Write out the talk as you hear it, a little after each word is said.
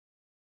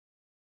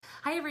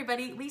Hi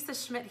everybody, Lisa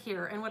Schmidt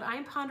here, and what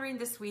I'm pondering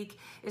this week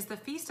is the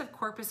Feast of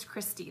Corpus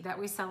Christi that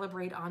we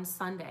celebrate on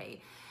Sunday.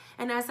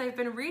 And as I've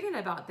been reading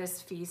about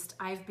this feast,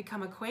 I've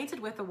become acquainted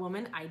with a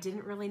woman I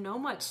didn't really know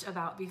much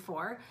about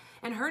before,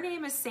 and her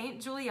name is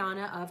Saint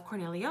Juliana of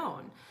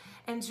Cornelione.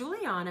 And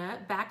Juliana,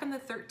 back in the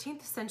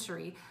 13th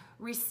century,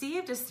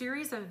 received a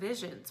series of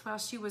visions while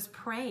she was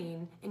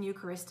praying in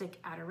Eucharistic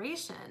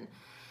adoration.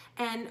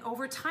 And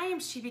over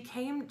time, she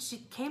came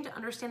to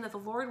understand that the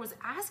Lord was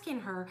asking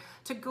her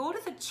to go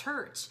to the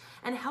church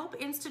and help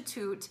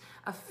institute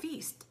a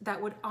feast that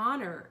would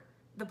honor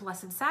the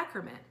Blessed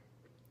Sacrament.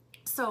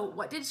 So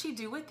what did she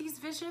do with these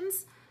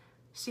visions?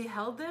 She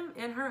held them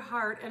in her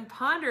heart and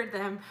pondered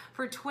them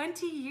for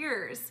 20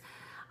 years.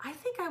 I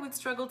think I would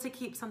struggle to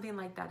keep something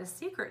like that a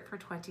secret for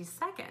 20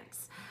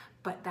 seconds.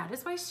 But that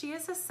is why she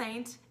is a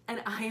saint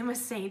and I am a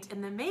saint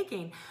in the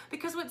making.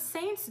 Because what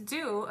saints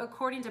do,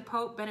 according to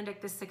Pope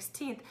Benedict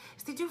XVI,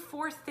 is they do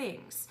four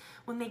things.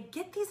 When they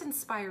get these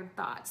inspired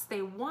thoughts,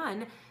 they,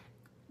 one,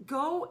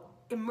 go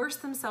immerse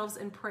themselves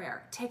in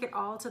prayer, take it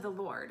all to the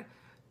Lord.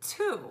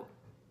 Two,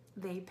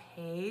 they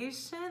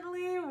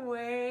patiently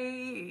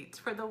wait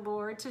for the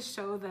Lord to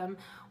show them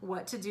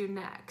what to do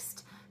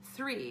next.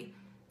 Three,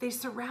 they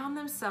surround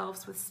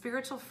themselves with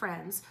spiritual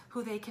friends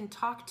who they can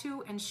talk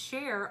to and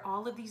share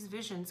all of these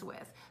visions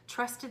with,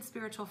 trusted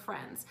spiritual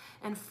friends.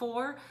 And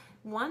four,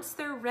 once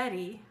they're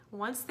ready,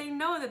 once they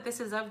know that this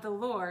is of the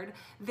Lord,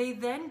 they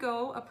then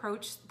go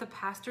approach the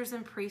pastors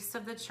and priests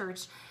of the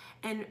church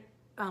and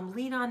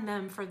lean on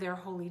them for their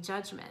holy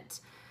judgment.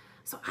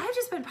 So I've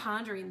just been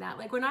pondering that.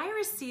 Like when I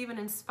receive an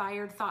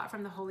inspired thought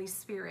from the Holy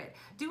Spirit,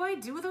 do I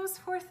do those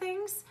four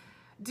things?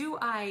 Do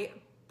I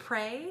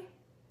pray,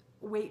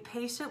 wait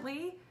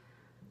patiently,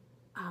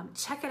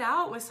 check it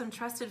out with some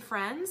trusted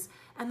friends,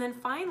 and then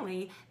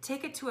finally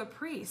take it to a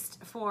priest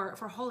for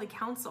holy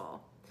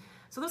counsel?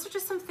 So those are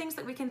just some things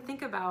that we can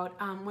think about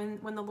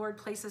when the Lord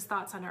places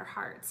thoughts on our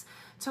hearts.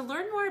 To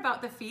learn more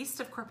about the Feast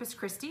of Corpus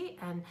Christi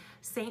and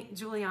Saint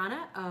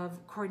Juliana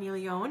of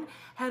Cornelione,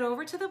 head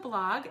over to the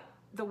blog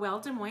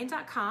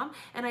thewelldesmoines.com,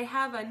 and I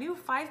have a new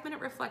 5-minute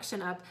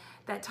reflection up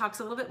that talks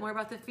a little bit more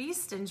about the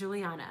feast and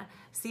Juliana.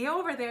 See you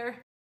over there.